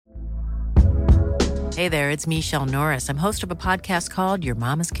Hey there, it's Michelle Norris. I'm host of a podcast called Your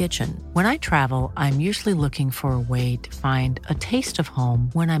Mama's Kitchen. When I travel, I'm usually looking for a way to find a taste of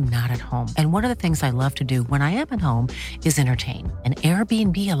home when I'm not at home. And one of the things I love to do when I am at home is entertain. And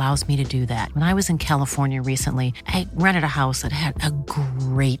Airbnb allows me to do that. When I was in California recently, I rented a house that had a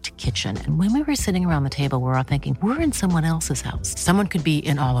great kitchen. And when we were sitting around the table, we were all thinking, we're in someone else's house. Someone could be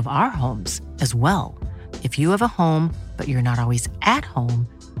in all of our homes as well. If you have a home, but you're not always at home,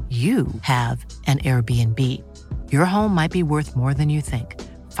 you have an Airbnb. Your home might be worth more than you think.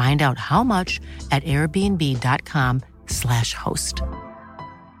 Find out how much at airbnb.com/host.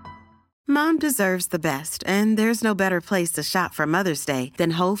 Mom deserves the best, and there's no better place to shop for Mother's Day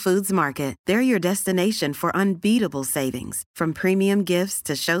than Whole Foods Market. They're your destination for unbeatable savings, from premium gifts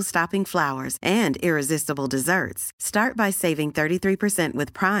to show-stopping flowers and irresistible desserts. Start by saving 33%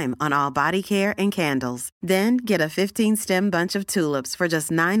 with Prime on all body care and candles. Then get a 15-stem bunch of tulips for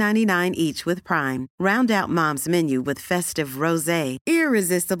just $9.99 each with Prime. Round out Mom's menu with festive rosé,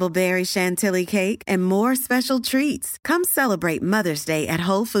 irresistible berry chantilly cake, and more special treats. Come celebrate Mother's Day at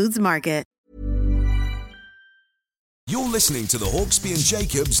Whole Foods Market. You're listening to the Hawksby and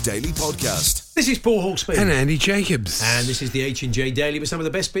Jacobs Daily Podcast. This is Paul Hawksby. And Andy Jacobs. And this is the H&J Daily with some of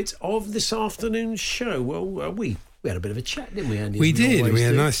the best bits of this afternoon's show. Well, we had a bit of a chat, didn't we, Andy? We did. We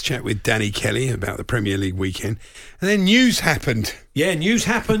had a nice chat with Danny Kelly about the Premier League weekend. And then news happened. Yeah, news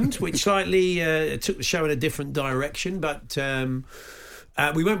happened, which slightly took the show in a different direction. But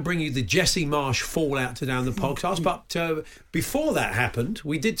we won't bring you the Jesse Marsh fallout today on the podcast. But before that happened,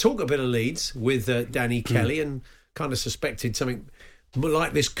 we did talk a bit of Leeds with Danny Kelly and kind of suspected something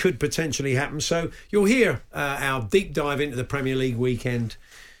like this could potentially happen. So you'll hear our deep dive into the Premier League weekend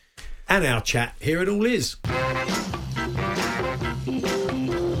and our chat. Here it all is.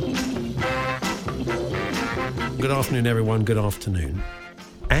 Good afternoon, everyone. Good afternoon,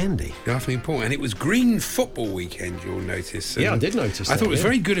 Andy. Good afternoon, Paul. And it was Green Football Weekend, you'll notice. Yeah, I did notice that. I thought it was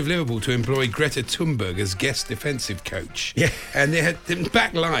very good of Liverpool to employ Greta Thunberg as guest defensive coach. Yeah. And they had the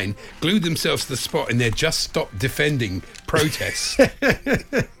back line glued themselves to the spot in their just stop defending protests.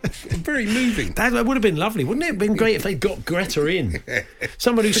 Very moving. That would have been lovely, wouldn't it? It would have been great if they got Greta in.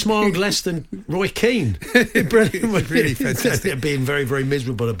 Someone who smiled less than Roy Keane. Really fantastic. Being very, very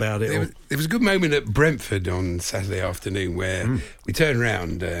miserable about it. There was a good moment at Brentford on Saturday afternoon where we turned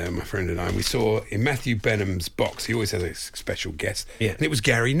around, my friend and I, and we saw in Matthew Benham's box, he always has a special guest, and it was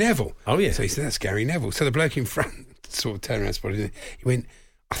Gary Neville. Oh, yeah. So he said, that's Gary Neville. So the bloke in front sort of turned around, spotted it. He went,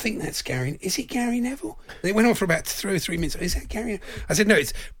 I think that's Gary. Is it Gary Neville? And it went on for about 2 or 3 minutes. Is that Gary? I said, no,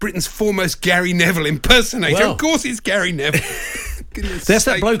 it's Britain's foremost Gary Neville impersonator. Well, of course it's Gary Neville. There's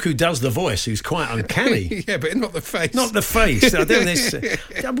that bloke who does the voice who's quite uncanny. Yeah, but not the face. Not the face. I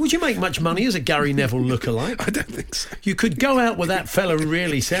don't would you make much money as a Gary Neville lookalike? I don't think so. You could go out with that fella who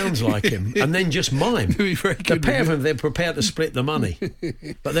really sounds like him and then just mime. Be very good. The pair of them, they're prepared to split the money.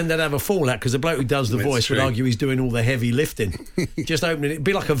 But then they'd have a fallout because the bloke who does the voice would argue he's doing all the heavy lifting. Just opening it. It'd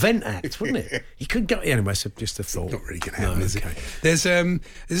be like a vent act, wouldn't it? He could go... Anyway, so just a thought. Not really going to happen, is it? There's a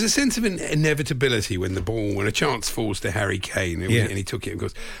sense of inevitability when a chance falls to Harry Kane and he took it, of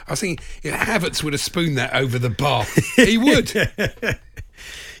course. I was thinking, Havertz would have spooned that over the bar. He would.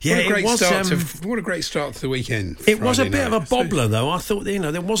 Yeah, what a great start to the weekend. It was a bit of a bobbler, though. I thought,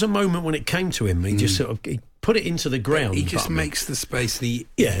 there was a moment when it came to him. He just sort of put it into the ground. He just makes the space. He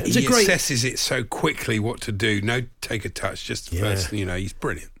assesses it so quickly what to do. No, take a touch. Just first, he's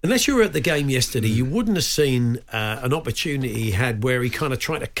brilliant. Unless you were at the game yesterday, you wouldn't have seen an opportunity he had where he kind of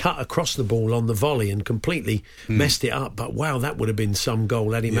tried to cut across the ball on the volley and completely messed it up. But wow, that would have been some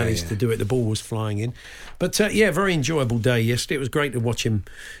goal had he managed to do it. The ball was flying in. But very enjoyable day yesterday. It was great to watch him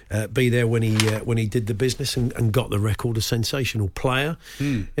be there when he did the business and got the record. A sensational player.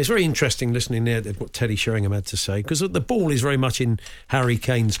 It's very interesting listening there to what Teddy Sheringham had to say, because the ball is very much in Harry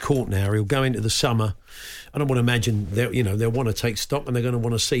Kane's court now. He'll go into the summer. I don't want to imagine they'll want to take stock and they're going to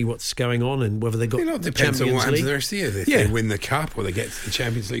want to see what's going on and whether they've got the depends Champions on what happens League. the rest of the year. If they win the Cup or they get to the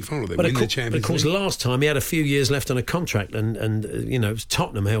Champions League final, they win the Champions League. Of course, last time he had a few years left on a contract and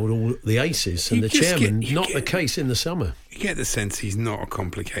Tottenham held all the aces and the chairman. Not the case in the summer. You get the sense he's not a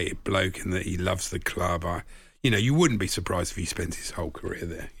complicated bloke and that he loves the club. You wouldn't be surprised if he spent his whole career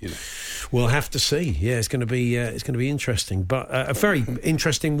there. We'll have to see. Yeah, it's going to be interesting. But a very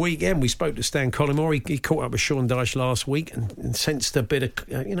interesting weekend. We spoke to Stan Collymore. He caught up with Sean Dyche last week and sensed a bit of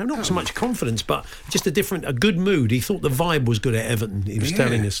not so much confidence, but just a good mood. He thought the vibe was good at Everton. He was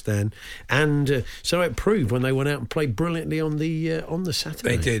telling us, Stan, and so it proved when they went out and played brilliantly on the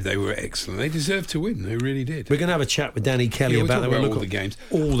Saturday. They did. They were excellent. They deserved to win. They really did. We're going to have a chat with Danny Kelly about all the games,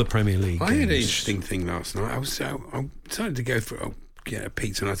 all the Premier League. I had an interesting thing last night. I decided to go for get a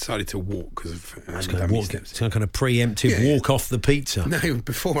pizza, and I decided to walk because I hadn't Some kind of preemptive walk off the pizza. No,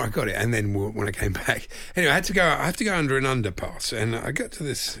 before I got it, and then when I came back, anyway, I have to go under an underpass, and I got to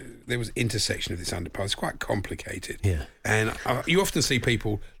this. There was intersection of this underpass. It's quite complicated. Yeah. And you often see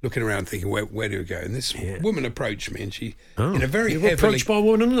people looking around thinking, where do we go? And this woman approached me, and she, in a very heavily... approached by a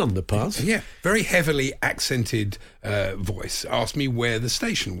woman on an underpass? Yeah, very heavily accented voice, asked me where the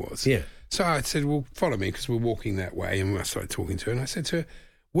station was. Yeah. So I said, well, follow me, because we're walking that way. And I started talking to her, and I said to her,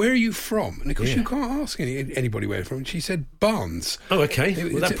 where are you from? And of course, you can't ask anybody where from. She said, Barnes. Oh,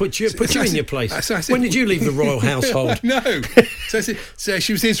 okay. Well, that puts you in your place. So I said, when did you leave the royal household? No. So I said, so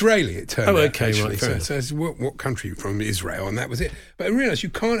she was Israeli, it turned out. Okay, actually. right. So I said, what country are you from? Israel, and that was it. But I realised you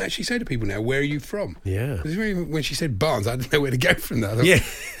can't actually say to people now, where are you from? Yeah. When she said Barnes, I didn't know where to go from that. Yeah.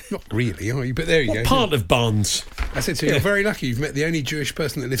 Not really, are you? But there you go. What part of Barnes? I said to her, you're very lucky. You've met the only Jewish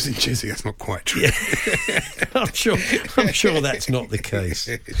person that lives in Chiswick. That's not quite true. Yeah. I'm sure that's not the case.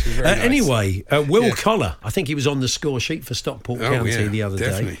 She's very nice. Anyway, Will Collar, I think he was on the score sheet for Stockport County the other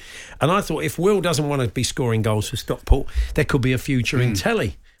definitely. day. And I thought if Will doesn't want to be scoring goals for Stockport, there could be a future in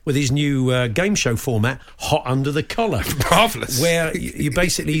telly with his new game show format, Hot Under the Collar. Marvellous. Where you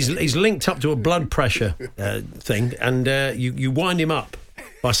basically, he's linked up to a blood pressure thing, and you wind him up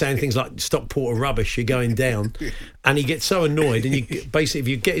by saying things like Stockport are rubbish, you're going down, and he gets so annoyed, and you basically, if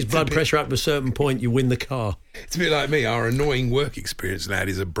you get his blood pressure up to a certain point, you win the car. It's a bit like me. Our annoying work experience lad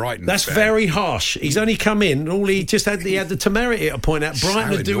is a Brighton That's fan. very harsh. He's only come in, and all he had the temerity to point out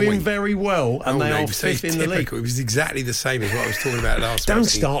Brighton are doing very well, and they are fifth in the league. It was exactly the same as what I was talking about last week. Don't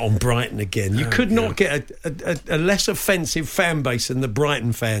start on Brighton again. You could not get a less offensive fan base than the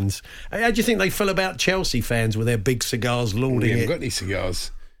Brighton fans. How do you think they feel about Chelsea fans with their big cigars lauding We haven't it? got any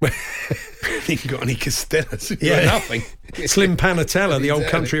cigars. You haven't got any Costellas. Yeah. Nothing. Slim Panatella, the old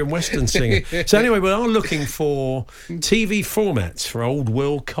Exactly. country and western singer. So anyway, we are looking for TV formats for old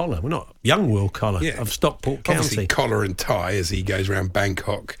Will Collar. Well, not young Will Collar of Stockport County. Obviously, collar and tie as he goes around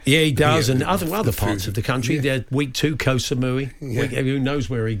Bangkok. Yeah, he does, and the other parts food. of the country. Yeah. Week 2, Koh Samui. Who knows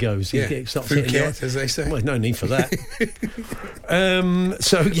where he goes? Yeah. He starts hitting Phuket, as they say. Well, no need for that.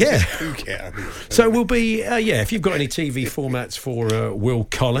 So yeah. Phuket. So we'll be, if you've got any TV formats for Will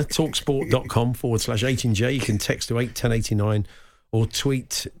Collar, talksport.com/H&J. You can text to 81089 or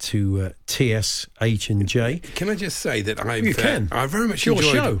tweet to TSH&J. Can I just say that I very much Your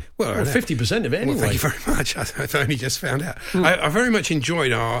enjoyed... show. Well, 50% of it anyway. Well, thank you very much. I've only just found out. I very much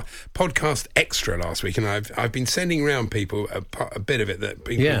enjoyed our podcast extra last week, and I've been sending around people a bit of it that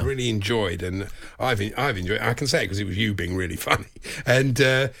people really enjoyed, and I've enjoyed it. I can say it because it was you being really funny. And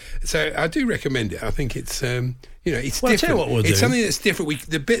so I do recommend it. I think it's... it's Well, different. I'll tell you what we'll It's do. something that's different.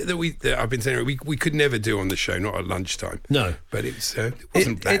 The bit that I've been saying we could never do on the show, not at lunchtime. No, but it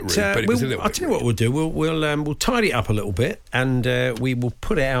wasn't that rude. But it was a little. I'll tell you what we'll do. We'll tidy it up a little bit, and we will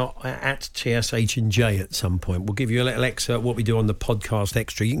put it out at TSH&J at some point. We'll give you a little excerpt of what we do on the podcast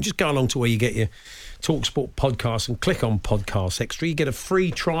extra. You can just go along to where you get your TalkSport podcast and click on podcast extra. You get a free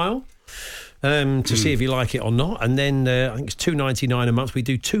trial. To see if you like it or not, and then I think it's $2.99 a month. We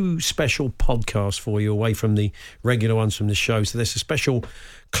do 2 special podcasts for you away from the regular ones from the show. So there's a special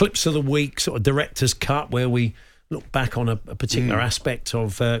clips of the week, sort of director's cut, where we look back on a particular aspect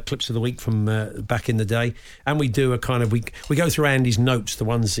of clips of the week from back in the day, and we do a kind of we go through Andy's notes, the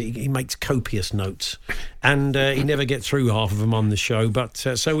ones that he makes copious notes, and he never gets through half of them on the show. But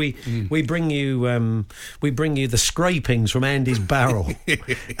so we bring you the scrapings from Andy's barrel,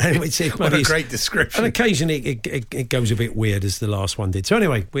 and it's what a great description. And occasionally it goes a bit weird, as the last one did. So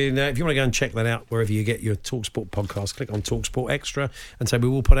anyway, if you want to go and check that out wherever you get your TalkSport podcast, click on TalkSport Extra, and so we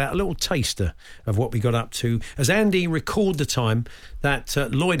will put out a little taster of what we got up to as Andy recalled the time that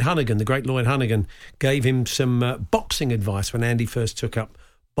Lloyd Honeyghan, the great Lloyd Honeyghan, gave him some boxing advice when Andy first took up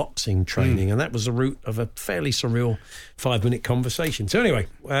boxing training, and that was the root of a fairly surreal 5-minute conversation. So anyway,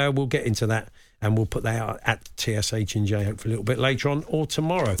 we'll get into that, and we'll put that out at TSH&J hopefully a little bit later on or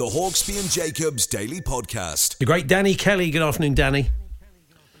tomorrow. The Hawksby and Jacobs Daily Podcast. The great Danny Kelly. Good afternoon, Danny.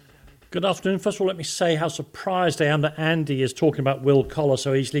 Good afternoon. First of all, let me say how surprised I am that Andy is talking about Will Collar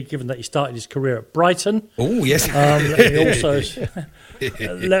so easily, given that he started his career at Brighton. Oh, yes.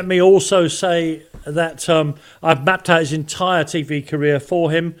 Let me also say that I've mapped out his entire TV career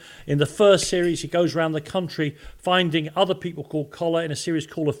for him. In the first series, he goes around the country finding other people called Collar in a series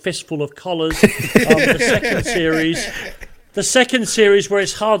called A Fistful of Collars. The second series, where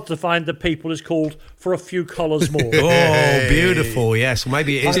it's hard to find the people, is called for a few collars more. Oh, beautiful. Yes,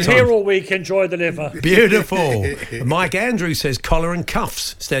 maybe it is I'm time. here all week, enjoy the liver. Beautiful. Mike Andrews says collar and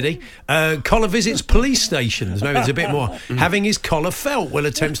cuffs. Steady. Collar visits police stations. Maybe there's a bit more. Having his collar felt while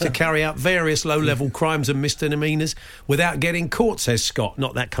attempts to carry out various low-level crimes and misdemeanours without getting caught, says Scott.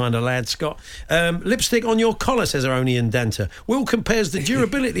 Not that kind of lad, Scott. Lipstick on your collar, says Aronian Danta. Will compares the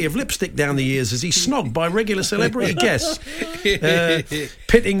durability of lipstick down the years as he's snogged by regular celebrity guests.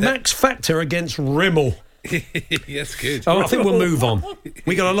 Pitting Max Factor against Rimmel. That's good. Oh, I think we'll move on.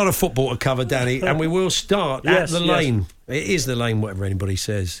 We got a lot of football to cover, Danny, and we will start at the lane. It is the lane, whatever anybody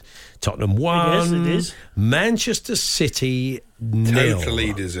says. Tottenham 1. Yes, it is. Manchester City 0.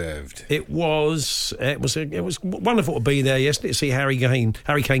 Totally deserved. It was wonderful to be there yesterday to see Harry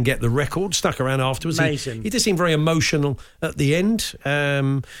Kane get the record. Stuck around afterwards. Amazing. He did seem very emotional at the end,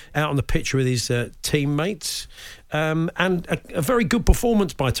 out on the pitch with his teammates. And a very good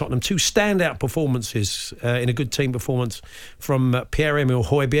performance by Tottenham. 2 standout performances in a good team performance from Pierre-Emile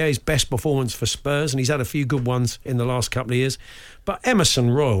Højbjerg, his best performance for Spurs, and he's had a few good ones in the last couple of years. But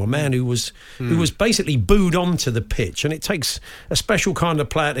Emerson Royal, a man who was basically booed onto the pitch, and it takes a special kind of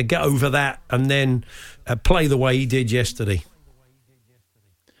player to get over that and then play the way he did yesterday.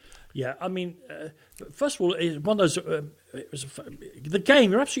 Yeah, I mean, first of all, it's one of those. The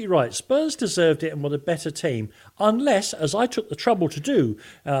game, you're absolutely right. Spurs deserved it and were the better team, unless, as I took the trouble to do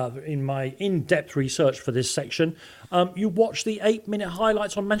in my in-depth research for this section, you watch the 8-minute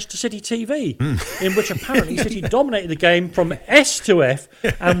highlights on Manchester City TV, in which apparently City dominated the game from S to F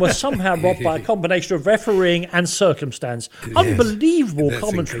and were somehow robbed by a combination of refereeing and circumstance. Yes, unbelievable that's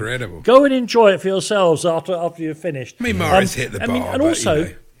commentary. Incredible. Go and enjoy it for yourselves after you've finished. I mean, Morris hit the bar, and but, also. you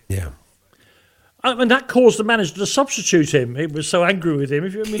know. Yeah. And that caused the manager to substitute him. He was so angry with him.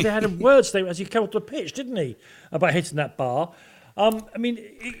 They had words as he came off the pitch, didn't he, about hitting that bar.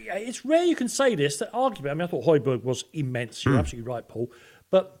 It's rare you can say this. That argument. I thought Højbjerg was immense. You're absolutely right, Paul.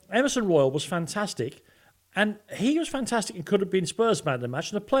 But Emerson Royal was fantastic, and he was fantastic and could have been Spurs' man of the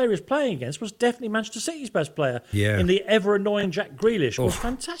match. And the player he was playing against was definitely Manchester City's best player. Yeah. In the ever annoying Jack Grealish was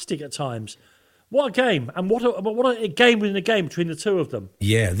fantastic at times. What a game, and what a game within a game between the two of them.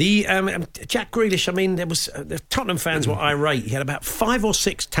 Yeah, the Jack Grealish, I mean, there was the Tottenham fans were irate. He had about 5 or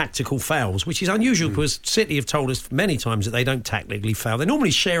 6 tactical fouls, which is unusual because City have told us many times that they don't tactically foul. They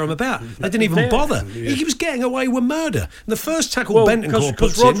normally share them about. They didn't even bother. Yeah. He was getting away with murder. And the first tackle Bentancur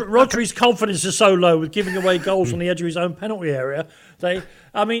puts in... Because Rodri's confidence is so low with giving away goals on the edge of his own penalty area.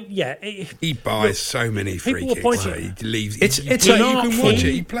 He buys so many free kicks. He leaves. It's you an art can form. watch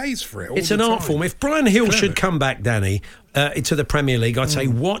it. He plays for it. It's an art form. If Brian Hill should come back, Danny, into the Premier League, I'd say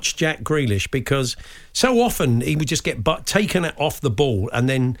watch Jack Grealish, because so often he would just get taken off the ball and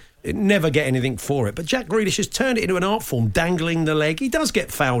then never get anything for it. But Jack Grealish has turned it into an art form, dangling the leg. He does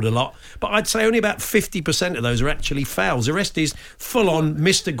get fouled a lot, but I'd say only about 50% of those are actually fouls. The rest is full-on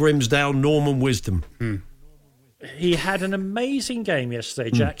Mr. Grimsdale, Norman Wisdom. He had an amazing game yesterday,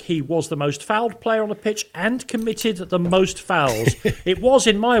 Jack. He was the most fouled player on the pitch and committed the most fouls. It was,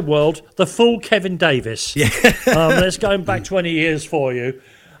 in my world, the full Kevin Davis. Yeah. Let's go back 20 years for you.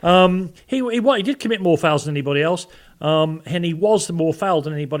 He did commit more fouls than anybody else, and he was the more fouled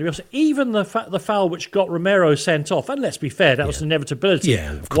than anybody else. Even the foul which got Romero sent off, and let's be fair, that was an inevitability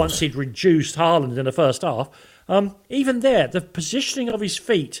once he'd reduced Haaland in the first half. Even there, the positioning of his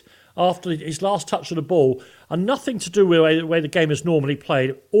feet after his last touch of the ball are nothing to do with the way the game is normally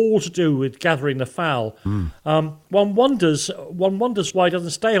played, all to do with gathering the foul. One wonders why he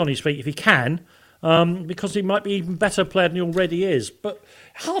doesn't stay on his feet if he can, because he might be even better player than he already is. But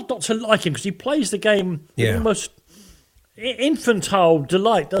hard not to like him, because he plays the game with almost infantile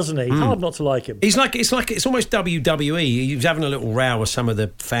delight, doesn't he? Hard not to like him. It's almost WWE. He's having a little row with some of the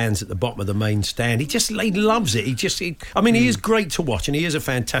fans at the bottom of the main stand. He loves it. He is great to watch, and he is a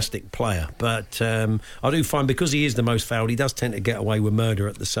fantastic player. But I do find, because he is the most fouled, he does tend to get away with murder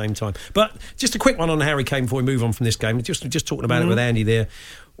at the same time. But just a quick one on Harry Kane before we move on from this game. Just talking about it with Andy there.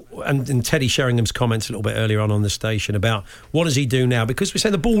 And Teddy Sheringham's comments a little bit earlier on the station about what does he do now, because we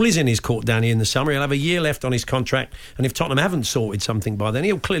say the ball is in his court, Danny, in the summer. He'll have a year left on his contract, and if Tottenham haven't sorted something by then,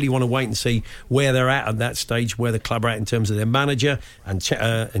 he'll clearly want to wait and see where they're at that stage, where the club are at in terms of their manager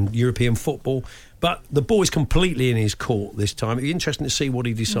and European football. But the ball is completely in his court this time. It'll be interesting to see what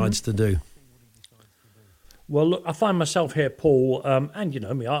he decides to do. Well, look, I find myself here, Paul, and you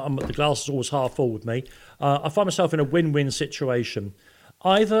know me, the glass is always half full with me. I find myself in a win-win situation.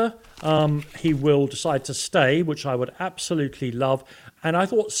 Either he will decide to stay, which I would absolutely love, and I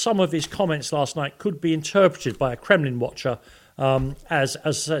thought some of his comments last night could be interpreted by a Kremlin watcher as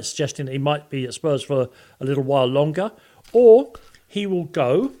suggesting that he might be at Spurs for a little while longer, or he will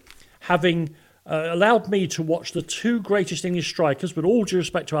go, having allowed me to watch the two greatest English strikers, with all due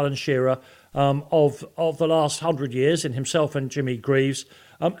respect to Alan Shearer, of the last 100 years, in himself and Jimmy Greaves,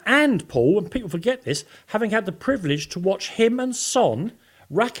 and Paul, and people forget this, having had the privilege to watch him and Son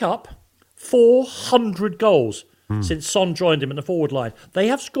rack up 400 goals since Son joined him in the forward line. They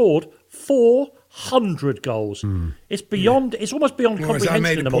have scored 400 goals. It's beyond. It's almost beyond comprehension. I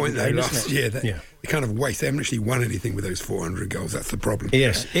made in a the point modern though game, last year that they kind of waste. They haven't actually won anything with those 400 goals. That's the problem.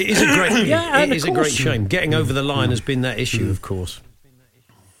 Yes, it is a great. It is a great shame. Getting over the line has been that issue, of course.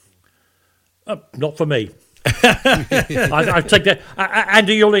 Not for me. I take that.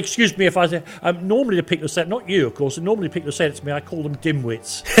 Andy, you'll excuse me if I say. Normally, the people say, not you, of course. Normally, people say it to me. I call them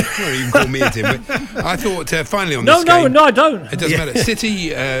dimwits. Well, you can call me a dimwit. I thought finally on this game. No, I don't. It doesn't matter. City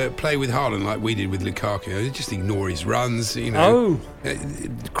play with Haaland like we did with Lukaku. They just ignore his runs.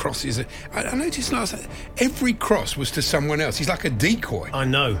 Crosses. I noticed last night every cross was to someone else. He's like a decoy. I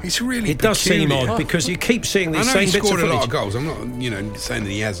know. It's really. It does seem odd because you keep seeing these same bits of footage. I know he scored a lot of goals. I'm not, saying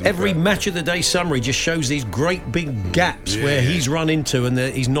that he hasn't. Every match of the day summary just shows these great big gaps where he's run into and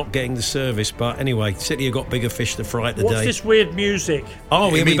he's not getting the service. But anyway, City have got bigger fish to fry today. What's this weird music?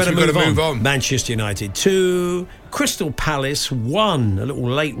 Oh, we better move on. Manchester United 2, Crystal Palace 1. A little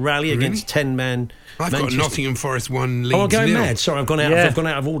late rally against 10-man. I've got Nottingham Forest 1, Leeds 0. I'm going mad. Sorry, I've gone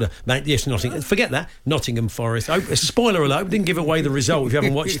out of order. Yes, Nottingham. Forget that. Nottingham Forest. Spoiler alert, didn't give away the result if you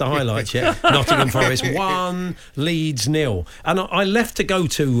haven't watched the highlights yet. Nottingham Forest 1, Leeds 0. And I left to go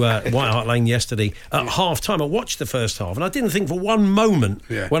to White Hart Lane yesterday at half-time. I watched the first half and I didn't think for one moment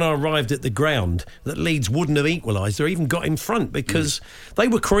when I arrived at the ground that Leeds wouldn't have equalised or even got in front because they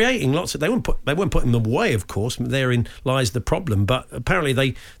were creating lots of... They weren't putting them away, of course. Therein lies the problem. But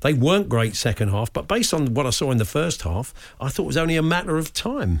apparently they weren't great second half. But based on what I saw in the first half, I thought it was only a matter of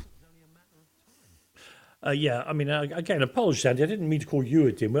time. Again, apologies, Andy. I didn't mean to call you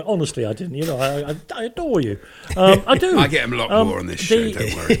a dimwit. Honestly, I didn't. I adore you. I do. I get him a lot more on this show.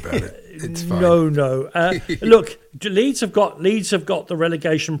 Don't worry about it. It's fine. No. Look, Leeds have got the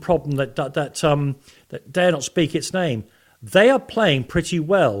relegation problem that dare not speak its name. They are playing pretty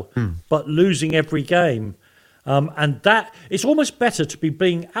well, but losing every game. And that it's almost better to be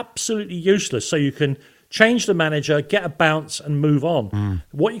being absolutely useless so you can change the manager, get a bounce and move on.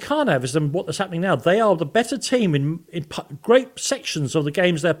 What you can't have is what's happening now. They are the better team in great sections of the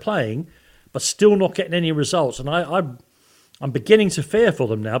games they're playing, but still not getting any results. And I'm beginning to fear for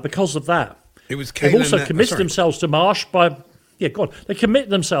them now because of that. They've also committed themselves to Marsh by... Yeah, go on. They commit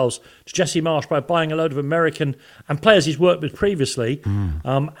themselves to Jesse Marsh by buying a load of American and players he's worked with previously.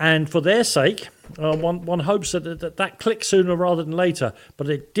 And for their sake, one hopes that clicks sooner rather than later. But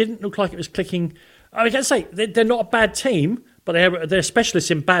it didn't look like it was clicking. I can say they're not a bad team, but they're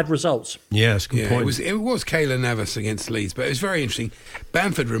specialists in bad results. Yes, good point. It was Keylor Navas against Leeds, but it was very interesting.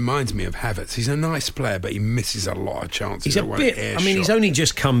 Bamford reminds me of Havertz. He's a nice player, but he misses a lot of chances. He's a bit. He's only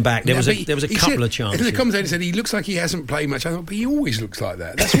just come back. There was a couple of chances. The commentator said he looks like he hasn't played much. I thought, but he always looks like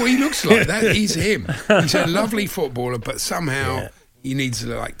that. That's what he looks like. He's him. He's a lovely footballer, but somehow. Yeah. He needs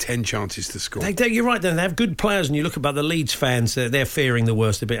like 10 chances to score. You're right, then. They have good players, and you look about the Leeds fans, they're fearing the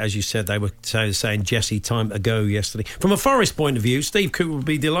worst a bit. As you said, they were saying Jesse time ago yesterday. From a Forest point of view, Steve Cooper would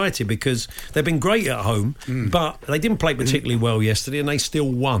be delighted because they've been great at home, but they didn't play particularly well yesterday, and they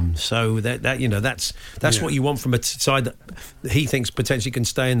still won. So that's what you want from a side that he thinks potentially can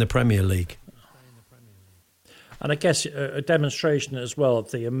stay in the Premier League. And I guess a demonstration as well of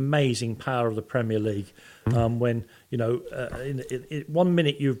the amazing power of the Premier League. When, in 1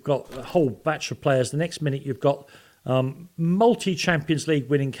 minute you've got a whole batch of players, the next minute you've got multi-Champions League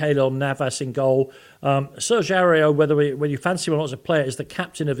winning Keylor Navas in goal. Serge Aurier, whether you fancy him or not as a player, is the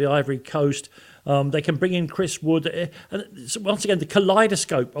captain of the Ivory Coast. They can bring in Chris Wood. And once again, the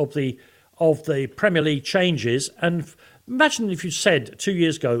kaleidoscope of the Premier League changes. And imagine if you said 2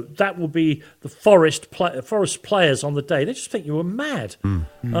 years ago that will be the Forest players on the day. They just think you were mad.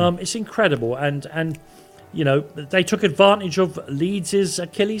 It's incredible. And they took advantage of Leeds'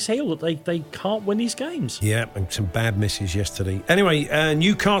 Achilles heel that they can't win these games. Yeah, and some bad misses yesterday. Anyway,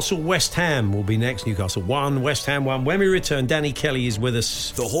 Newcastle West Ham will be next. Newcastle 1, West Ham 1. When we return, Danny Kelly is with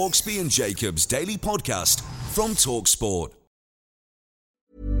us. The Hawksbee and Jacobs Daily Podcast from TalkSport.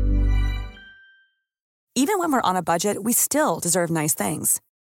 Even when we're on a budget, we still deserve nice things.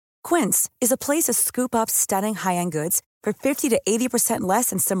 Quince is a place to scoop up stunning high-end goods for 50 to 80%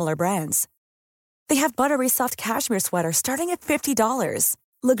 less than similar brands. They have buttery soft cashmere sweaters starting at $50,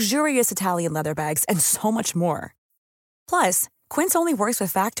 luxurious Italian leather bags, and so much more. Plus, Quince only works with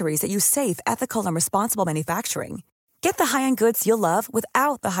factories that use safe, ethical, and responsible manufacturing. Get the high-end goods you'll love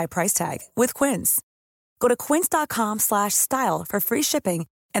without the high price tag with Quince. Go to quince.com/style for free shipping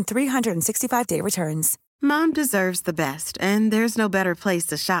and 365-day returns. Mom deserves the best, and there's no better place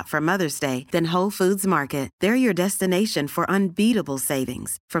to shop for Mother's Day than Whole Foods Market. They're your destination for unbeatable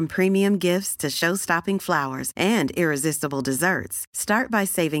savings, from premium gifts to show-stopping flowers and irresistible desserts. Start by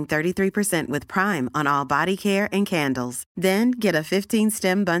saving 33% with Prime on all body care and candles. Then get a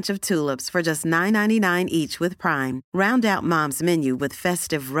 15-stem bunch of tulips for just $9.99 each with Prime. Round out Mom's menu with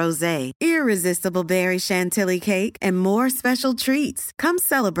festive rosé, irresistible berry chantilly cake, and more special treats. Come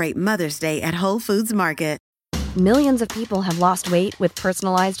celebrate Mother's Day at Whole Foods Market. Millions of people have lost weight with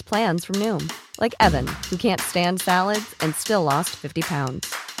personalized plans from Noom. Like Evan, who can't stand salads and still lost 50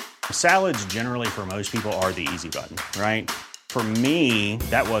 pounds. Salads generally for most people are the easy button, right? For me,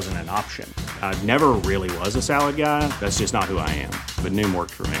 that wasn't an option. I never really was a salad guy. That's just not who I am. But Noom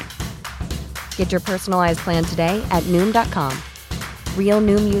worked for me. Get your personalized plan today at Noom.com. Real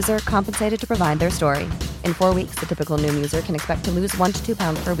Noom user compensated to provide their story. In 4 weeks, the typical Noom user can expect to lose 1 to 2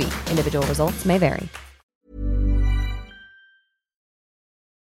 pounds per week. Individual results may vary.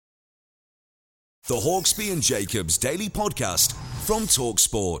 The Hawksby and Jacobs Daily Podcast from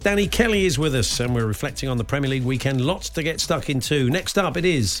TalkSport. Danny Kelly is with us, and we're reflecting on the Premier League weekend. Lots to get stuck into. Next up, it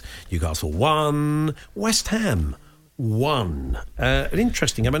is Newcastle 1, West Ham 1. An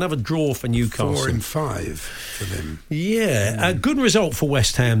interesting game, another draw for Newcastle. 4 and 5 for them. Yeah, a good result for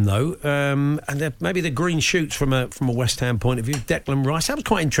West Ham though, and maybe the green shoots from a West Ham point of view. Declan Rice. That was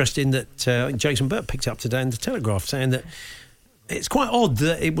quite interesting that Jason Burt picked up today in the Telegraph, saying that it's quite odd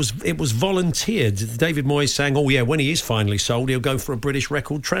that it was volunteered. David Moyes saying, "Oh yeah, when he is finally sold, he'll go for a British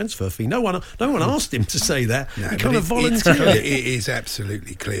record transfer fee." No one asked him to say that. No, he kind of volunteered. It is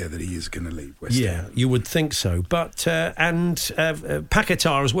absolutely clear that he is going to leave West Ham. Yeah, you would think so. But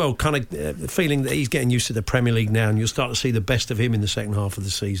Paquetá as well, kind of feeling that he's getting used to the Premier League now, and you'll start to see the best of him in the second half of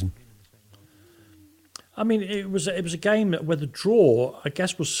the season. I mean, it was a game where the draw, I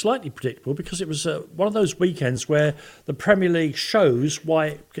guess, was slightly predictable because it was one of those weekends where the Premier League shows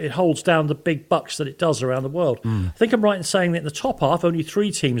why it holds down the big bucks that it does around the world. I think I'm right in saying that in the top half, only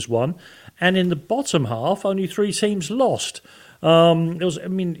 3 teams won, and in the bottom half, only 3 teams lost.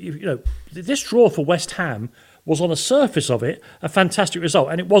 This draw for West Ham was, on the surface of it, a fantastic result,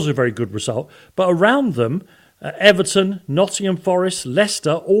 and it was a very good result. But around them, Everton, Nottingham Forest,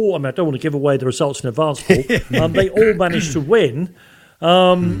 Leicester, I don't want to give away the results in advance, Paul. They all managed to win.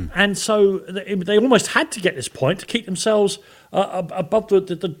 And so they almost had to get this point to keep themselves above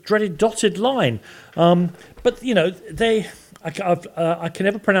the dreaded dotted line. But, I can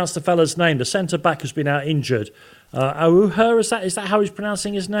never pronounce the fella's name. The centre-back has been out injured. Aouher, is that how he's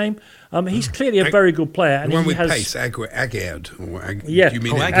pronouncing his name? He's clearly a very good player. And the one he with has, pace, Aguerd. Yeah, do you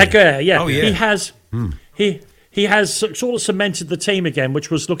mean Aguerd, yeah. Oh, yeah. He has... He has sort of cemented the team again, which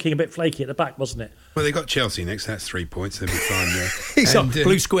was looking a bit flaky at the back, wasn't it? Well, they got Chelsea next. That's 3 points. They'll be fine there. He's on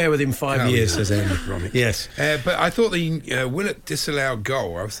blue square within 5 years, says Andy. Yes. But I thought the Willett disallowed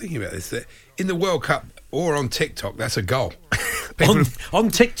goal, I was thinking about this, that in the World Cup or on TikTok, that's a goal. On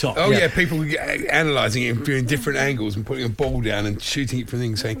TikTok? Oh, yeah, people analysing it and doing different angles and putting a ball down and shooting it from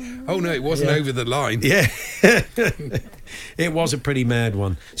things, saying, oh, no, it wasn't over the line. Yeah. It was a pretty mad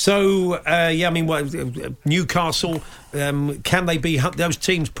one. So, Newcastle, can they be those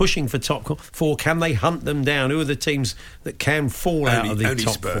teams pushing for top 4? Can they hunt them down? Who are the teams that can fall out of the only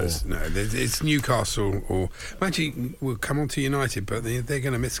top Spurs. 4? No, it's Newcastle or actually we'll come on to United, but they're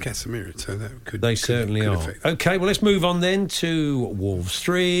going to miss Casemiro, so that could certainly could are. affect. Okay, well, let's move on then to Wolves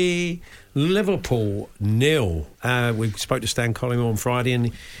 3, Liverpool 0. We spoke to Stan Collymore on Friday,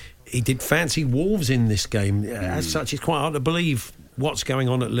 and he did fancy Wolves in this game. As such, it's quite hard to believe what's going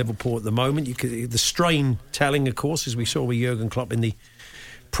on at Liverpool at the moment. The strain telling, of course, as we saw with Jurgen Klopp in the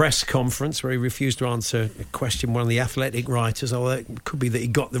press conference where he refused to answer a question one of the Athletic writers, although it could be that he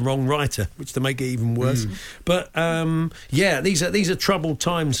got the wrong writer, which to make it even worse. But these are troubled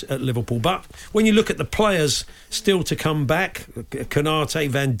times at Liverpool. But when you look at the players still to come back, Konate,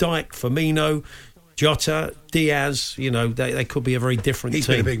 Van Dijk, Firmino, Jota, Diaz, they could be a very different He's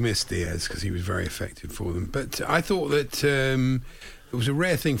team. been a big miss, Diaz, because he was very effective for them. But I thought that it was a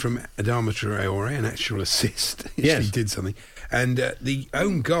rare thing from Adama Traoré, an actual assist. He actually did something. And the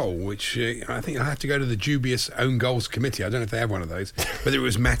own goal, which I think I have to go to the dubious own goals committee. I don't know if they have one of those, whether it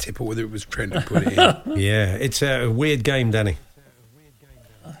was Matip or whether it was Trent who put it in. Yeah, it's a weird game, Danny.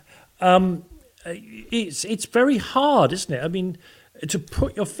 It's very hard, isn't it? I mean, to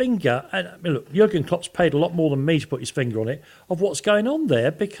put your finger, look, Jurgen Klopp's paid a lot more than me to put his finger on it, of what's going on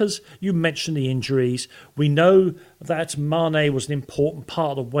there, because you mentioned the injuries. We know that Mane was an important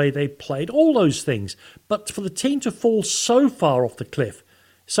part of the way they played, all those things. But for the team to fall so far off the cliff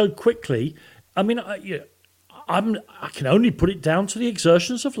so quickly, I mean, I can only put it down to the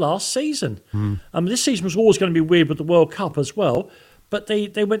exertions of last season. This season was always going to be weird with the World Cup as well, but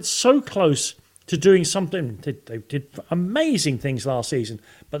they went so close to doing something. They did amazing things last season,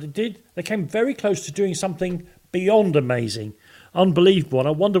 but they came very close to doing something beyond amazing, unbelievable. And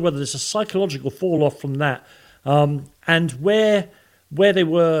I wonder whether there's a psychological fall off from that, and where they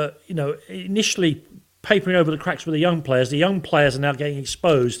were, initially papering over the cracks with the young players are now getting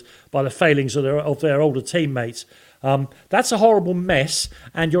exposed by the failings of their older teammates. That's a horrible mess,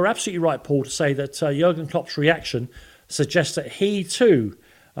 and you're absolutely right, Paul, to say that Jurgen Klopp's reaction suggests that he too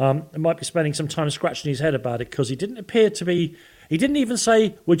might be spending some time scratching his head about it, because he didn't even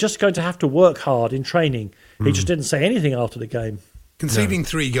say we're just going to have to work hard in training. He just didn't say anything after the game. Conceding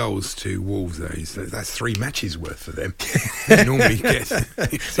 3 goals to Wolves, though, that's 3 matches worth for them. They normally get.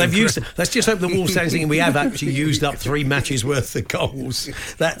 They've used. Let's just hope the Wolves fans thinking we have actually used up 3 matches worth of goals.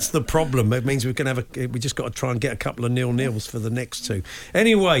 That's the problem. It means we just got to try and get a couple of 0-0s for the next 2.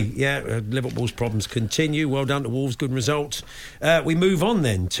 Anyway, Liverpool's problems continue. Well done to Wolves. Good results. We move on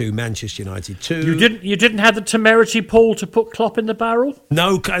then to Manchester United 2. You didn't have the temerity, Paul, to put Klopp in the barrel?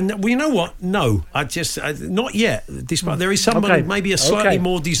 No. Well, you know what? No, not yet. Despite there is someone maybe a slightly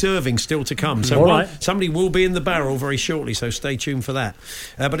more deserving still to come. So somebody will be in the barrel very shortly, so stay tuned for that.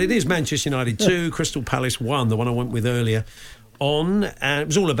 But it is Manchester United 2, Crystal Palace 1, the one I went with earlier on. And it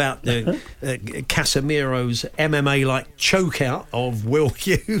was all about Casemiro's MMA-like chokeout of Will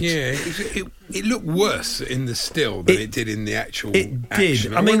Hughes. Yeah, it looked worse in the still than it did in the actual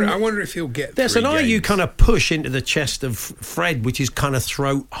action. Did. I wonder if he'll get there's 3 an games. IU kind of push into the chest of Fred, which is kind of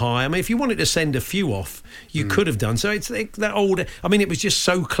throat high. I mean, if you wanted to send a few off, you could have done. So it's that old. I mean, it was just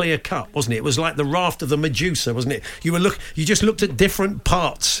so clear cut, wasn't it? It was like the raft of the Medusa, wasn't it? You just looked at different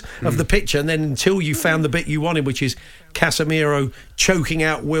parts of the picture, and then until you found the bit you wanted, which is Casemiro choking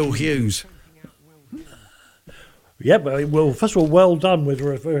out Will Hughes. Yeah, but first of all, well done with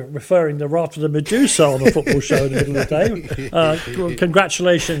referring the raft of the Medusa on a football show in the middle of the day.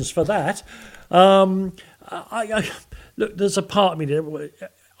 Congratulations for that. Look, there's a part of me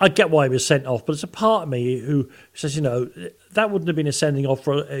that I get why he was sent off, but there's a part of me who says, that wouldn't have been a sending off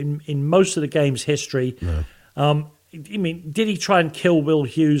in most of the game's history. No. I mean, did he try and kill Will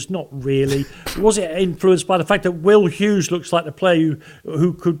Hughes? Not really. Was it influenced by the fact that Will Hughes looks like the player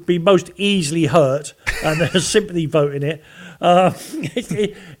who could be most easily hurt, and there's a sympathy vote in it?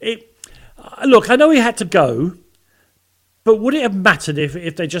 Look, I know he had to go, but would it have mattered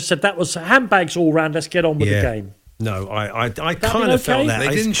if they just said that was handbags all round, let's get on with the game? No, I kind of felt that.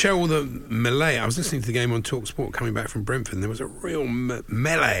 They didn't show all the melee. I was listening to the game on TalkSport coming back from Brentford, and there was a real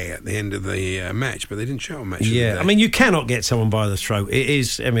melee at the end of the match, but they didn't show a match. Yeah, I mean, you cannot get someone by the throat. It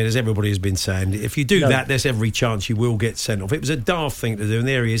is, I mean, as everybody has been saying, if you do that, there's every chance you will get sent off. It was a daft thing to do, and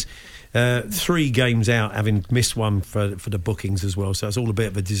there he is. 3 games out, having missed one for the bookings as well, so it's all a bit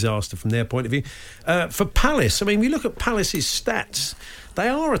of a disaster from their point of view. For Palace, I mean, we look at Palace's stats, they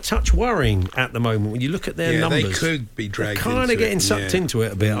are a touch worrying at the moment when you look at their numbers. They could be dragged into it. Kind of getting sucked into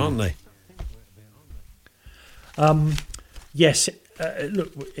it a bit, aren't they? Yes.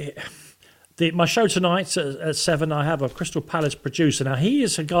 Look, my show tonight at 7, I have a Crystal Palace producer. Now, he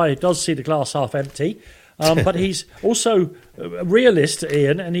is a guy who does see the glass half empty. But he's also a realist,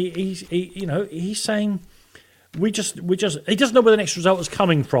 Ian, and he's saying he doesn't know where the next result is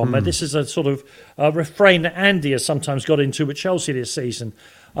coming from. And this is a sort of refrain that Andy has sometimes got into with Chelsea this season.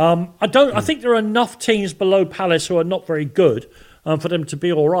 I think there are enough teams below Palace who are not very good for them to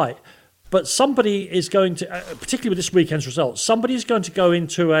be all right. But somebody is going to, particularly with this weekend's results, somebody is going to go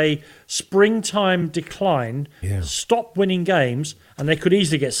into a springtime decline, stop winning games, and they could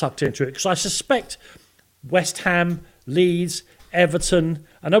easily get sucked into it. Because I suspect West Ham, Leeds, Everton,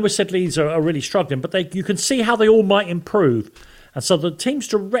 I know we said Leeds are really struggling, but you can see how they all might improve. And so the teams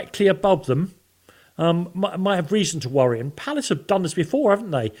directly above them might have reason to worry. And Palace have done this before,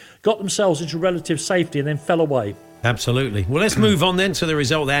 haven't they? Got themselves into relative safety and then fell away. Absolutely. Well, let's move on then to the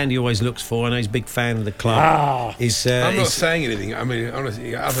result that Andy always looks for. I know he's a big fan of the club. I'm not saying anything. I mean,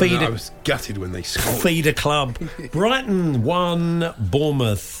 honestly, I was gutted when they scored. Feeder club. Brighton 1,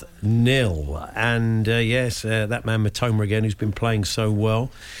 Bournemouth 0. And that man Matoma again, who's been playing so well.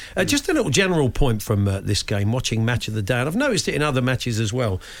 Just a little general point from this game, watching Match of the Day, and I've noticed it in other matches as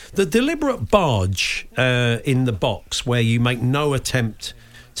well. The deliberate barge in the box where you make no attempt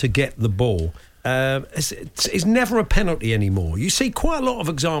to get the ball. It's never a penalty anymore. You see quite a lot of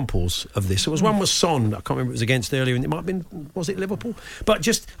examples of this. There was one with Son, I can't remember, it was against earlier, and it might have been, was it Liverpool? But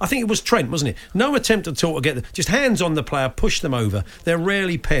I think it was Trent, wasn't it? No attempt at all to get them, just hands on the player, push them over. They're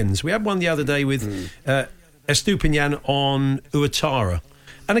rarely pens. We had one the other day with Estupinian on Ouattara.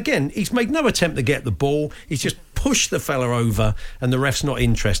 And again, he's made no attempt to get the ball. He's just pushed the fella over, and the ref's not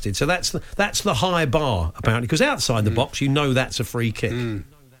interested. So that's the high bar, apparently, because outside the box, you know that's a free kick.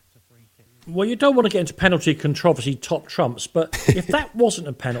 Well, you don't want to get into penalty controversy top trumps, but if that wasn't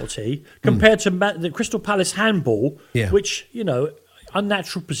a penalty, compared to the Crystal Palace handball, which,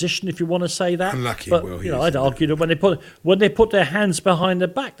 unnatural position, if you want to say that. Unlucky, but, Will. I'd argue that when they put their hands behind their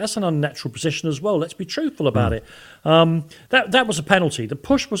back, that's an unnatural position as well. Let's be truthful about it. That was a penalty. The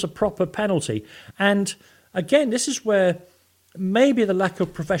push was a proper penalty. And again, this is where maybe the lack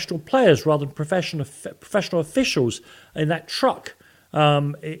of professional players rather than professional officials in that truck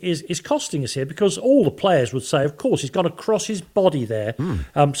is costing us here, because all the players would say, of course, he's got to cross his body there.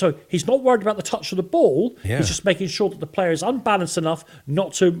 So he's not worried about the touch of the ball. Yeah. He's just making sure that the player is unbalanced enough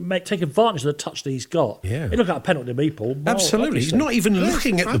not to take advantage of the touch that he's got. Yeah. It looked like a penalty to me, Paul. Absolutely. He's not even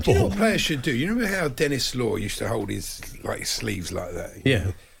looking at the Do you know ball. what players should do? You remember how Dennis Law used to hold his sleeves like that?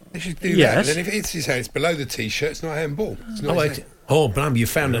 Yeah. They should do Yes. that. And if it's his hand, it's below the T-shirt, it's not a handball. It's not his hand. Blam, you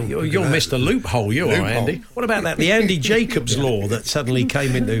found it. You're Mr. Loophole, you are, Andy. What about that? The Andy Jacobs law that suddenly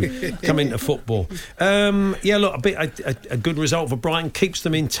came into football. Look, a good result for Brighton, keeps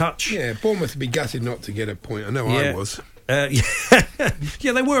them in touch. Yeah, Bournemouth would be gutted not to get a point. I know I was.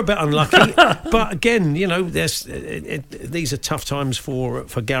 Yeah, they were a bit unlucky. But again, these are tough times for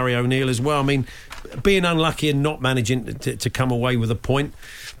Gary O'Neill as well. I mean, being unlucky and not managing to come away with a point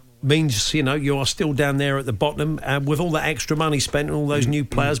means, you are still down there at the bottom. With all that extra money spent and all those new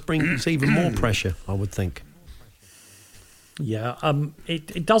players brings even more pressure, I would think. Yeah,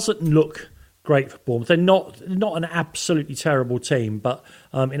 it doesn't look great for Bournemouth. They're not an absolutely terrible team, but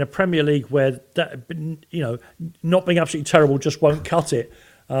in a Premier League where not being absolutely terrible just won't cut it.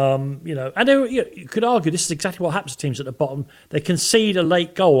 And you could argue this is exactly what happens to teams at the bottom. They concede a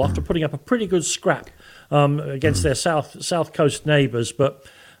late goal after putting up a pretty good scrap against their South Coast neighbours, but.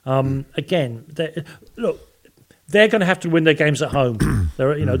 Again, they're going to have to win their games at home.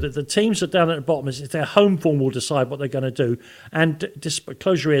 The teams that are down at the bottom, is their home form will decide what they're going to do. And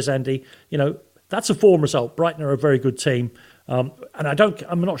close your ears, Andy. That's a form result. Brighton are a very good team, and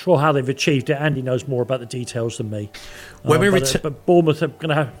I'm not sure how they've achieved it. Andy knows more about the details than me. But Bournemouth are going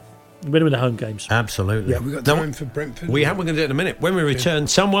to have. Win the home games. Absolutely. Yeah, we've got time for Brentford. We're going to do it in a minute. When we return,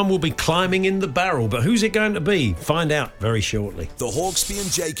 someone will be climbing in the barrel. But who's it going to be? Find out very shortly. The Hawksbee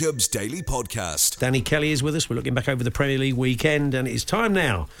and Jacobs Daily Podcast. Danny Kelly is with us. We're looking back over the Premier League weekend, and it's time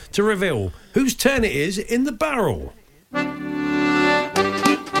now to reveal whose turn it is in the barrel.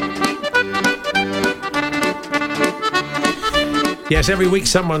 Yes, every week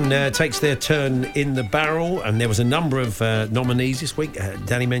someone takes their turn in the barrel, and there was a number of nominees this week.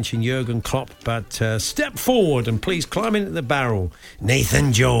 Danny mentioned Jurgen Klopp, but step forward and please climb into the barrel.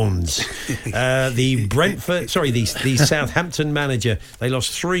 Nathan Jones, the Southampton manager. They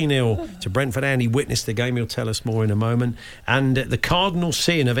lost 3-0 to Brentford. Andy witnessed the game. He'll tell us more in a moment. And the cardinal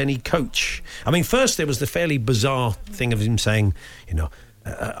sin of any coach. I mean, first there was the fairly bizarre thing of him saying,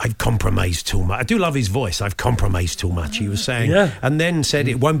 I've compromised too much. I do love his voice. I've compromised too much, he was saying. Yeah. And then said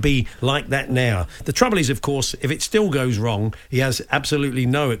it won't be like that now. The trouble is, of course, if it still goes wrong, he has absolutely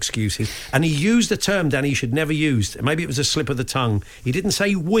no excuses. And he used a term, Danny, he should never use. Maybe it was a slip of the tongue. He didn't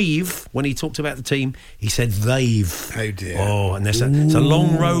say we've when he talked about the team. He said they've. Oh, dear. Oh, and it's a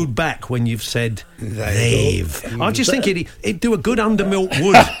long road back when you've said they've. I just think it'd do a good undermilk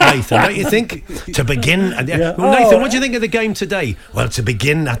wood, Nathan, don't you think? To begin. Nathan, what do you think of the game today? Well, to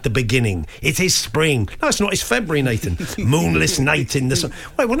begin at the beginning. It is spring. No, it's not. It's February, Nathan. Moonless night in the sun.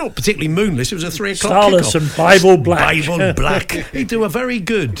 Well, we're not particularly moonless. It was a 3 o'clock Starless kickoff. And Bible black. Bible black. He'd do a very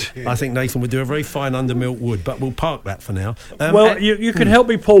good. I think Nathan would do a very fine undermilk wood, but we'll park that for now. You can help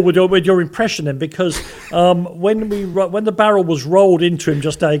me, Paul, with your impression then, because when the barrel was rolled into him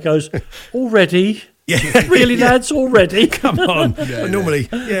just now, he goes, already. Yeah. Really, lads, already? Come on. Normally,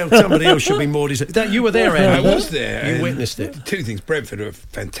 somebody else should be more deserving. You were there, Andy. I was there. You witnessed it. Two things. Brentford are a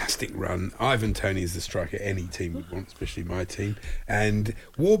fantastic run. Ivan Toney is the striker any team would want, especially my team. And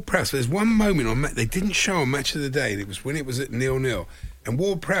Ward-Prowse, there's one moment on they didn't show on Match of the Day, and it was when it was at 0-0, and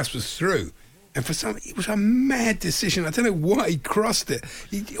Ward-Prowse was through. And for some, it was a mad decision. I don't know why he crossed it.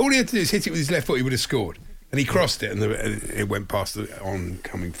 All he had to do is hit it with his left foot, he would have scored. And he crossed it, and it went past the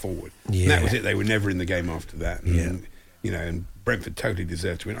coming forward. Yeah. And that was it. They were never in the game after that. And, and Brentford totally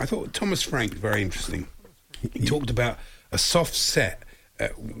deserved to win. I thought Thomas Frank was very interesting. He talked about a soft set,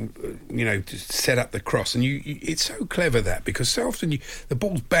 to set up the cross. And it's so clever that, because so often the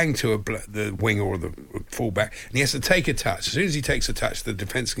ball's banged to the winger or the fullback, and he has to take a touch. As soon as he takes a touch, the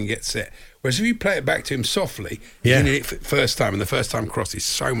defence can get set. Whereas if you play it back to him softly, he did it first time, and the first time cross is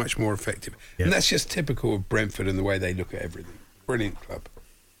so much more effective. Yeah. And that's just typical of Brentford and the way they look at everything. Brilliant club.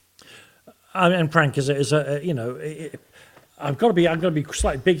 And Frank is a I'm going to be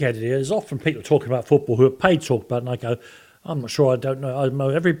slightly big-headed here. There's often people talking about football who are paid to talk about it, and I go, I'm not sure, I don't know. I know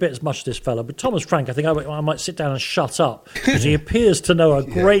every bit as much as this fella. But Thomas Frank, I think I might sit down and shut up because he appears to know a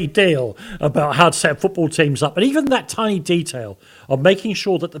great deal about how to set football teams up. And even that tiny detail of making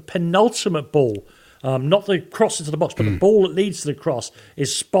sure that the penultimate ball, not the cross into the box, but the ball that leads to the cross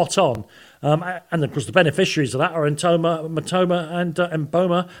is spot on. And of course, the beneficiaries of that are Matoma and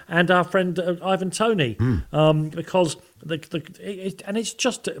Mboma and our friend Ivan Toney, because it's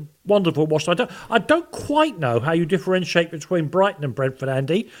just wonderful to watch. I don't quite know how you differentiate between Brighton and Brentford,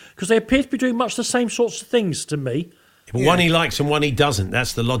 Andy, because they appear to be doing much the same sorts of things to me. One he likes and one he doesn't.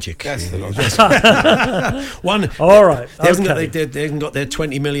 That's the logic. One. All right. They haven't got their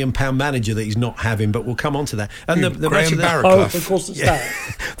 £20 million manager that he's not having, but we'll come on to that. And the match of the of course it's that.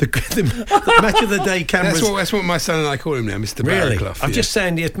 the match of the day cameras. That's what my son and I call him now, Mr. Really? Barraclough. I'm just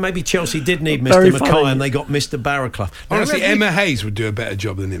saying, maybe Chelsea did need Mr. Mackay and they got Mr. Barraclough. Honestly, Emma Hayes would do a better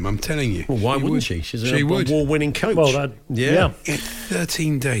job than him. I'm telling you. Well, why wouldn't she? She's a war-winning coach. Well, yeah. In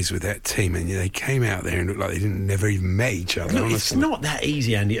 13 days with that team, and they came out there and looked like they never even met each other. Look, it's not that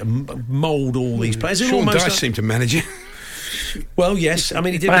easy, Andy, to mould all these players. Sean Dyche seemed to manage it. Well, yes. I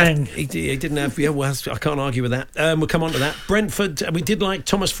mean, he didn't have. Yeah, well, I can't argue with that. We'll come on to that. Brentford. We did like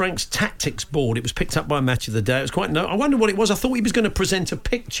Thomas Frank's tactics board. It was picked up by Match of the Day. It was quite. I wonder what it was. I thought he was going to present a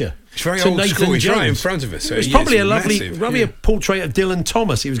picture. It's very old Nathan school. He's Jones. right in front of us. So it's probably a lovely, a portrait of Dylan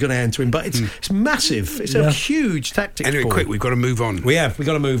Thomas. He was going to hand to him, but it's massive. It's a huge tactics board. Anyway, quick, we've got to move on. We've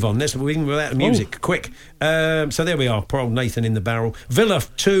got to move on. We're without the music. Quick. So there we are. Poor old Nathan in the barrel. Villa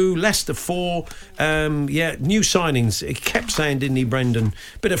 2, Leicester 4. New signings. He kept saying, didn't he, Brendan?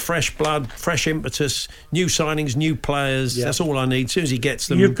 Bit of fresh blood, fresh impetus, new signings, new players. Yeah. That's all I need. As soon as he gets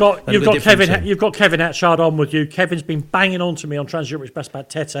them, you've got Kevin Hatchard on with you. Kevin's been banging on to me on Trans Europe Express about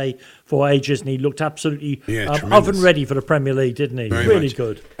Tete for ages, and he looked absolutely oven ready for the Premier League, didn't he? Very really much.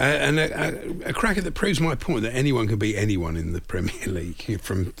 Good. And a cracker that proves my point that anyone can beat anyone in the Premier League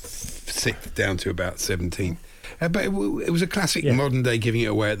from 6th down to about 17th. But it was a classic modern day giving it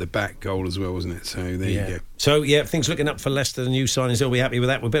away at the back goal as well, wasn't it? So there you go. So, things looking up for Leicester, the new signings, they'll be happy with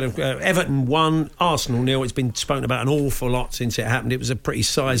that. We're better. Everton 1, Arsenal 0. It's been spoken about an awful lot since it happened. It was a pretty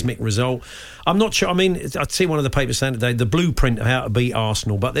seismic result. I'm not sure. I mean, I'd see one of the papers saying today, the blueprint of how to beat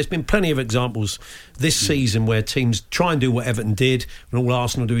Arsenal, but there's been plenty of examples this season where teams try and do what Everton did, and all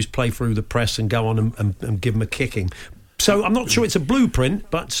Arsenal do is play through the press and go on and give them a kicking. So I'm not sure it's a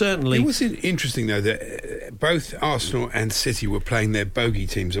blueprint, but certainly... It was interesting, though, that both Arsenal and City were playing their bogey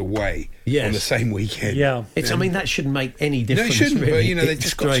teams away on the same weekend. Yeah. I mean, that shouldn't make any difference. No, it shouldn't, really. but, they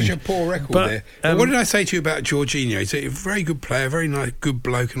just got such a poor record there. But what did I say to you about Jorginho? He's a very good player, very nice, good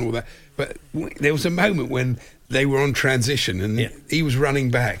bloke and all that. But there was a moment when they were on transition and he was running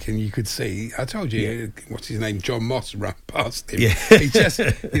back and you could see, I told you, what's his name, John Moss ran past him. He just,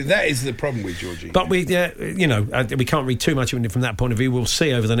 that is the problem with Jorginho. But we can't read too much of it from that point of view. We'll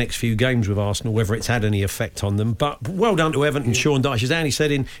see over the next few games with Arsenal whether it's had any effect on them. But well done to Everton, Sean Dyche. As Andy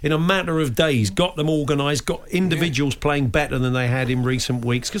said, in a matter of days, got them organised, got individuals playing better than they had in recent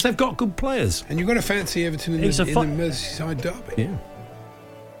weeks because they've got good players. And you've got to fancy Everton in the Merseyside derby. Yeah.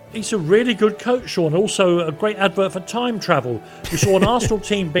 He's a really good coach, Sean. Also, a great advert for time travel. We saw an Arsenal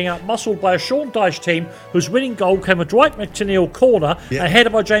team being outmuscled by a Sean Dyche team whose winning goal came a Dwight McNeil corner and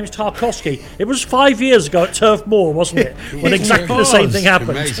headed by James Tarkowski. It was 5 years ago at Turf Moor, wasn't it? When exactly the same thing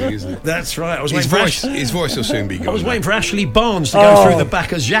happened. Amazing, isn't it? That's right. I was his voice will soon be gone. I was waiting for Ashley Barnes to go through the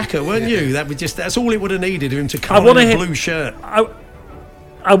back of Xhaka, weren't you? That's all it would have needed, him to come on in a blue shirt.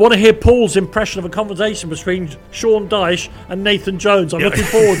 I want to hear Paul's impression of a conversation between Sean Dyche and Nathan Jones. I'm looking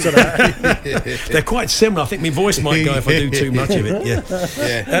forward to that. They're quite similar. I think my voice might go if I do too much of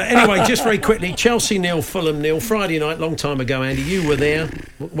it. Anyway, just very quickly, Chelsea 0, Fulham 0. Friday night, long time ago, Andy. You were there.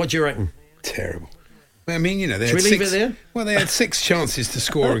 What do you reckon? Terrible. I mean, they Should we leave it there? Well, they had 6 chances to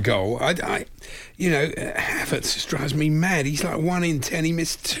score a goal. Havertz just drives me mad. He's like 1 in 10. He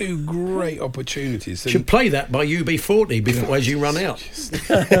missed 2 great opportunities. Should play that by UB40 before as you run out.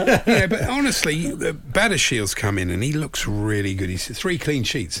 But honestly, Badashield's come in and he looks really good. He's 3 clean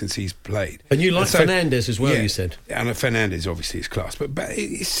sheets since he's played. And you like Fernandes as well, you said. And Fernandes obviously is class, but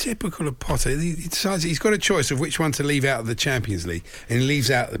it's typical of Potter. He decides he's got a choice of which one to leave out of the Champions League, and he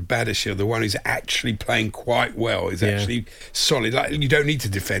leaves out the Badashield, the one who's actually playing quite well, is actually solid. Like, you don't need to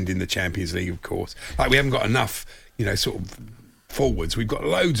defend in the Champions League, of course. Like, we haven't got enough, sort of forwards. We've got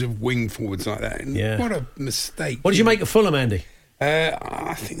loads of wing forwards like that. And what a mistake. What did you make of Fulham, Andy?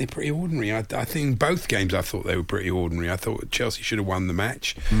 I think they're pretty ordinary. I think in both games I thought they were pretty ordinary. I thought Chelsea should have won the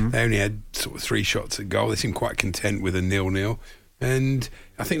match. They only had sort of 3 shots at goal. They seemed quite content with a 0-0. and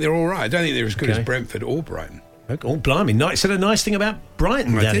I think they're all right. I don't think they're as good as Brentford or Brighton. Oh, blimey. Said a nice thing about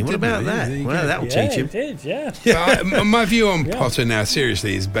Brighton, Danny. What about that? Well, that'll teach him. It did, yeah. But my view on Potter now,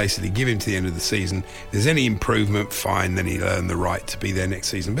 seriously, is basically give him to the end of the season. If there's any improvement, fine, then he'll earn the right to be there next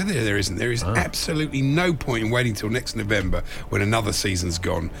season. But there isn't. There is absolutely no point in waiting till next November when another season's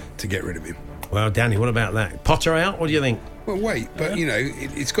gone to get rid of him. Well, Danny, what about that? Potter out? What do you think? Well, wait, but,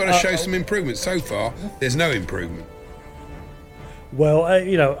 it's got to show some improvement. So far, there's no improvement. Well,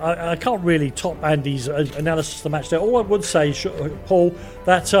 I can't really top Andy's analysis of the match there. All I would say, Paul,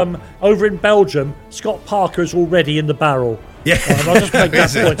 that over in Belgium, Scott Parker is already in the barrel. Yeah, I'll just make that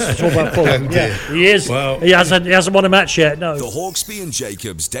point to talk about Fulham. Yeah, he is. Well, he hasn't won a match yet. No. The Hawksbee and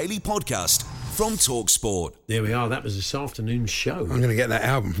Jacobs Daily Podcast from TalkSport. There we are. That was this afternoon's show. I'm going to get that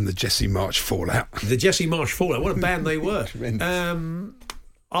album from the Jesse March Fallout. The Jesse March Fallout. What a band they were.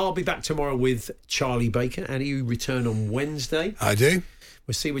 I'll be back tomorrow with Charlie Baker, and you return on Wednesday. I do.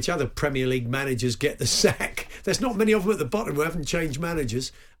 We'll see which other Premier League managers get the sack. There's not many of them at the bottom who haven't changed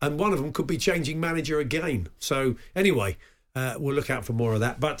managers, and one of them could be changing manager again. So anyway, we'll look out for more of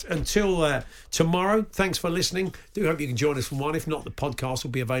that. But until tomorrow, thanks for listening. Do hope you can join us for 1. If not, the podcast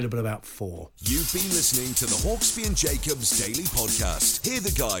will be available about 4. You've been listening to the Hawksbee and Jacobs Daily Podcast. Hear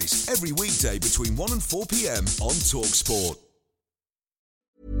the guys every weekday between 1 and 4 p.m. on TalkSport.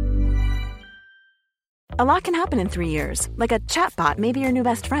 A lot can happen in 3 years, like a chatbot may be your new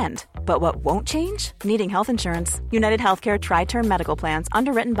best friend. But what won't change? Needing health insurance. United Healthcare Tri-Term Medical Plans,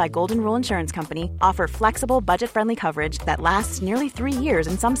 underwritten by Golden Rule Insurance Company, offer flexible, budget-friendly coverage that lasts nearly 3 years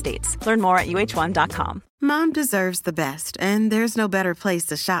in some states. Learn more at uh1.com. Mom deserves the best, and there's no better place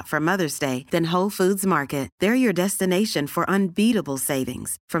to shop for Mother's Day than Whole Foods Market. They're your destination for unbeatable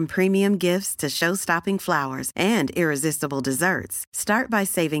savings, from premium gifts to show-stopping flowers and irresistible desserts. Start by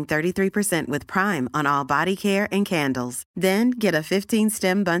saving 33% with Prime on all body care and candles. Then get a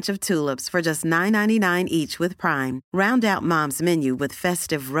 15-stem bunch of tulips for just $9.99 each with Prime. Round out Mom's menu with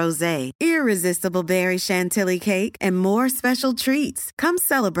festive rosé, irresistible berry chantilly cake, and more special treats. Come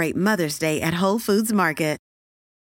celebrate Mother's Day at Whole Foods Market.